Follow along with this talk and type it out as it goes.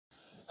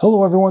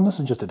Hello everyone, this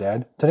is Just a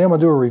Dad. Today I'm going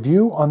to do a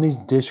review on these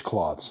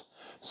dishcloths.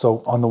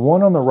 So on the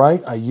one on the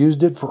right, I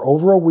used it for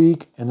over a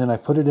week and then I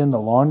put it in the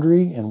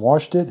laundry and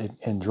washed it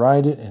and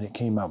dried it and it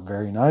came out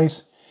very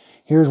nice.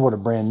 Here's what a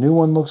brand new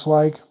one looks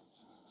like.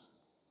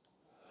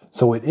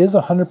 So it is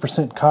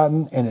 100%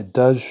 cotton and it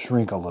does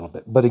shrink a little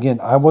bit. But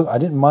again, I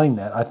didn't mind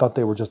that. I thought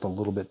they were just a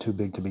little bit too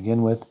big to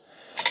begin with.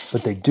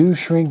 But they do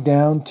shrink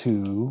down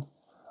to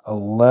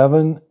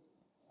 11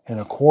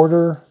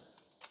 1/4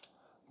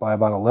 by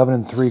about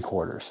 11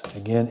 3/4.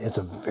 Again, it's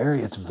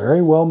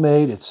very well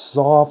made. It's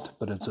soft,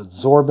 but it's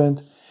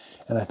absorbent.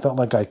 And I felt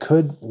like I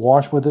could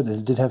wash with it. And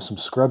it did have some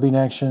scrubbing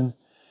action.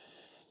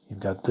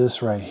 You've got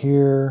this right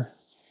here.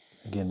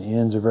 Again, the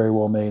ends are very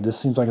well made. This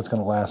seems like it's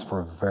going to last for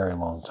a very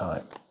long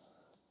time.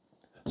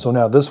 So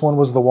now this one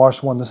was the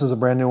washed one. This is a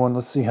brand new one.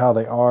 Let's see how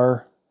they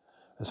are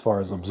as far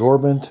as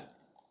absorbent.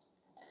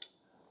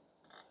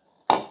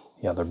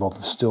 Yeah, they're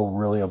both still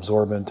really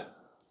absorbent.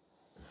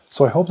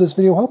 So I hope this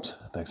video helps.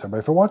 Thanks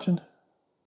everybody for watching.